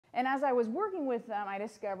And as I was working with them, I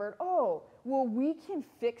discovered, oh, well, we can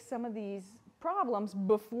fix some of these problems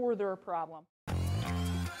before they're a problem.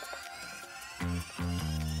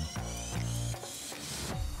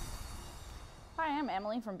 Hi, I'm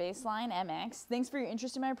Emily from Baseline MX. Thanks for your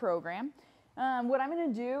interest in my program. What I'm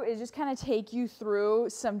going to do is just kind of take you through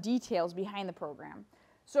some details behind the program.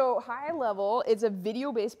 So high level, it's a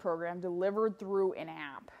video-based program delivered through an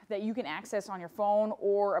app that you can access on your phone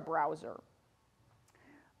or a browser.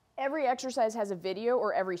 Every exercise has a video,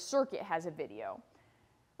 or every circuit has a video.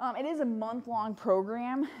 It is a month-long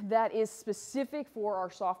program that is specific for our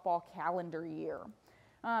softball calendar year.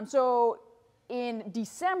 So in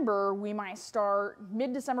December,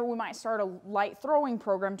 mid-December, we might start a light throwing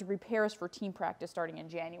program to prepare us for team practice starting in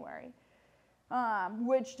January.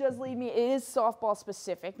 Which does lead me, it is softball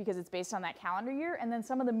specific because it's based on that calendar year, and then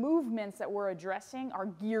some of the movements that we're addressing are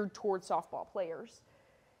geared towards softball players.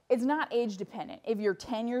 It's not age dependent. If you're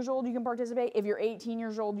 10 years old, you can participate. If you're 18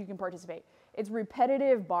 years old, you can participate. It's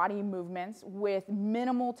repetitive body movements with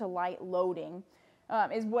minimal to light loading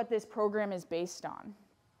is what this program is based on.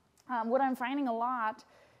 What I'm finding a lot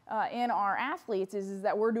in our athletes is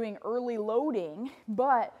that we're doing early loading,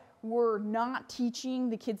 but we're not teaching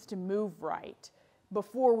the kids to move right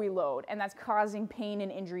before we load, and that's causing pain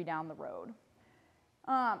and injury down the road.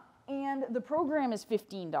 And the program is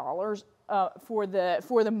 $15 for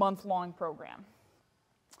the month-long program.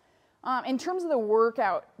 In terms of the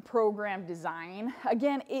workout program design,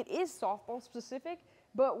 again, it is softball specific,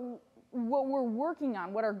 but what we're working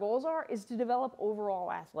on, what our goals are, is to develop overall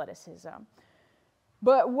athleticism.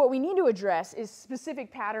 But what we need to address is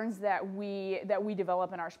specific patterns that we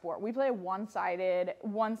develop in our sport. We play a one-sided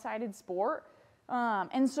sport,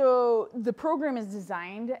 and so the program is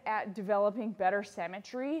designed at developing better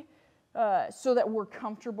symmetry so that we're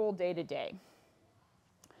comfortable day to day.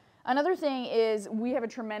 Another thing is we have a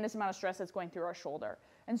tremendous amount of stress that's going through our shoulder,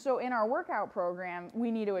 and so in our workout program,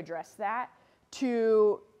 we need to address that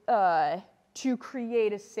to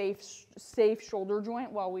create a safe shoulder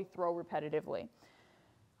joint while we throw repetitively.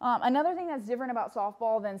 Another thing that's different about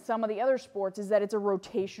softball than some of the other sports is that it's a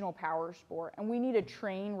rotational power sport, and we need to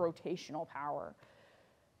train rotational power.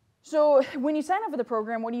 So when you sign up for the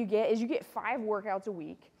program, what you get is you get 5 workouts a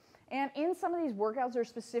week, and in some of these workouts there are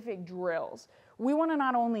specific drills. We want to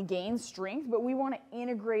not only gain strength, but we want to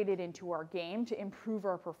integrate it into our game to improve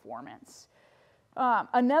our performance.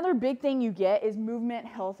 Another big thing you get is movement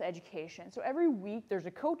health education. So every week there's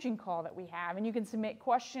a coaching call that we have, and you can submit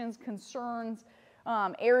questions, concerns,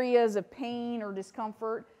 areas of pain or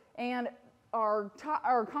discomfort, and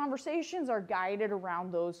our conversations are guided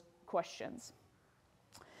around those questions.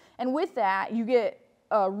 And with that, you get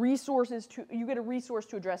a resource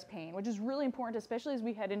to address pain, which is really important, especially as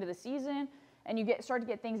we head into the season and you start to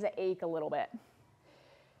get things that ache a little bit.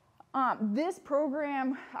 This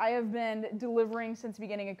program I have been delivering since the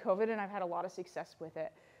beginning of COVID, and I've had a lot of success with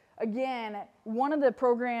it. Again, one of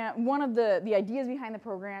the ideas behind the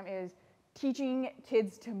program is teaching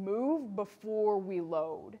kids to move before we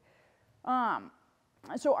load.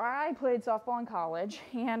 So I played softball in college,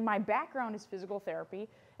 and my background is physical therapy,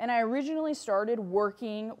 and I originally started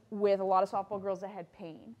working with a lot of softball girls that had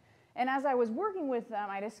pain. And as I was working with them,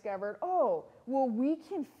 I discovered, oh, well, we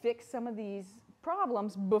can fix some of these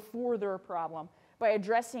problems before they're a problem by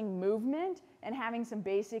addressing movement and having some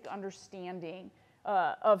basic understanding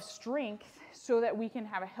of strength so that we can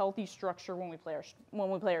have a healthy structure when we play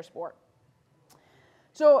our sport.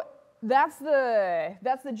 So that's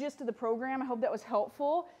the gist of the program. I hope that was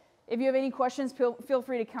helpful. If you have any questions, feel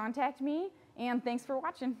free to contact me, and thanks for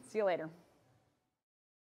watching. See you later.